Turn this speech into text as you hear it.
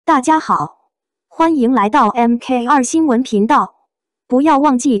大家好，欢迎来到 MK2 新闻频道，不要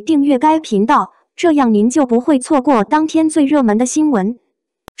忘记订阅该频道，这样您就不会错过当天最热门的新闻。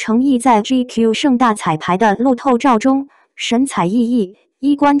成毅在 GQ 盛大彩排的路透照中，神采奕奕，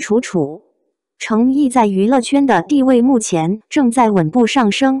衣冠楚楚。成毅在娱乐圈的地位目前正在稳步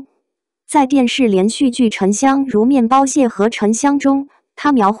上升。在电视连续剧《沉香如面包蟹》和《沉香》中，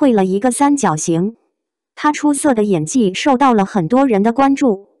他描绘了一个三角形。他出色的演技受到了很多人的关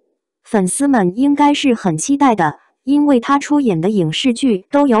注，粉丝们应该是很期待的，因为他出演的影视剧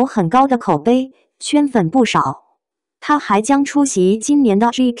都有很高的口碑，圈粉不少。他还将出席今年的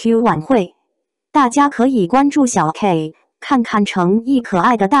GQ 晚会，大家可以关注小 K， 看看成毅可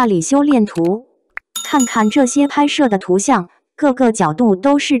爱的大理修炼图，看看这些拍摄的图像，各个角度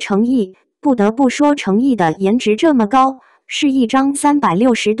都是成毅。不得不说，成毅的颜值这么高，是一张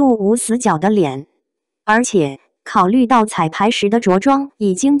360度无死角的脸。而且考虑到彩排时的着装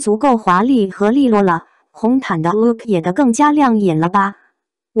已经足够华丽和利落了，红毯的 look 也得更加亮眼了吧？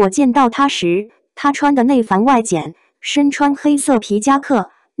我见到他时，他穿的内繁外简，身穿黑色皮夹克，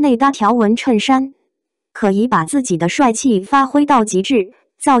内搭条纹衬衫，可以把自己的帅气发挥到极致，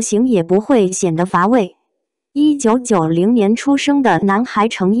造型也不会显得乏味。1990年出生的男孩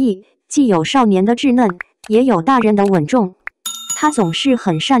成毅，既有少年的稚嫩，也有大人的稳重。他总是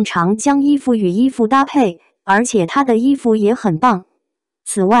很擅长将衣服与衣服搭配，而且他的衣服也很棒。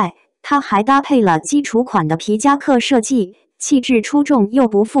此外，他还搭配了基础款的皮夹克设计，气质出众又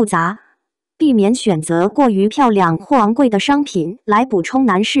不复杂，避免选择过于漂亮或昂贵的商品来补充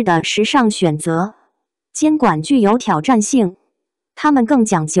男士的时尚选择。监管具有挑战性，他们更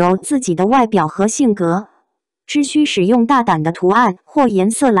讲究自己的外表和性格，只需使用大胆的图案或颜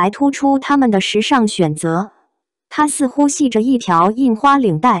色来突出他们的时尚选择。他似乎系着一条印花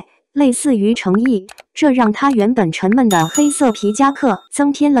领带，类似于成毅，这让他原本沉闷的黑色皮夹克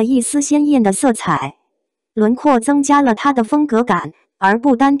增添了一丝鲜艳的色彩，轮廓增加了他的风格感，而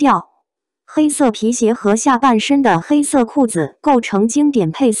不单调。黑色皮鞋和下半身的黑色裤子构成经典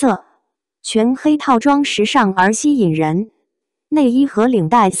配色，全黑套装时尚而吸引人，内衣和领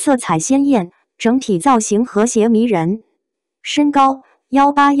带色彩鲜艳，整体造型和谐迷人。身高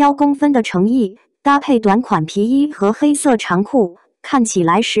181公分的成毅，搭配短款皮衣和黑色长裤，看起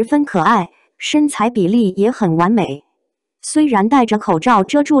来十分可爱，身材比例也很完美。虽然戴着口罩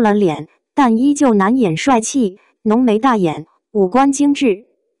遮住了脸，但依旧难掩帅气，浓眉大眼，五官精致。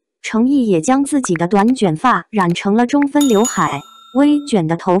成毅也将自己的短卷发染成了中分刘海，微卷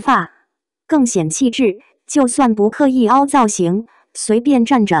的头发更显气质，就算不刻意凹造型，随便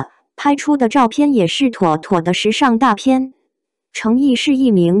站着拍出的照片也是妥妥的时尚大片。成毅是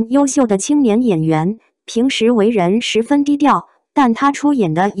一名优秀的青年演员，平时为人十分低调，但他出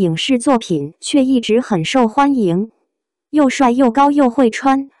演的影视作品却一直很受欢迎。又帅又高又会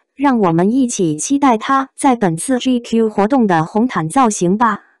穿，让我们一起期待他在本次 GQ 活动的红毯造型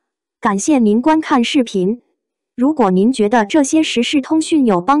吧。感谢您观看视频，如果您觉得这些时事通讯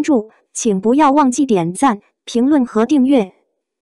有帮助，请不要忘记点赞、评论和订阅。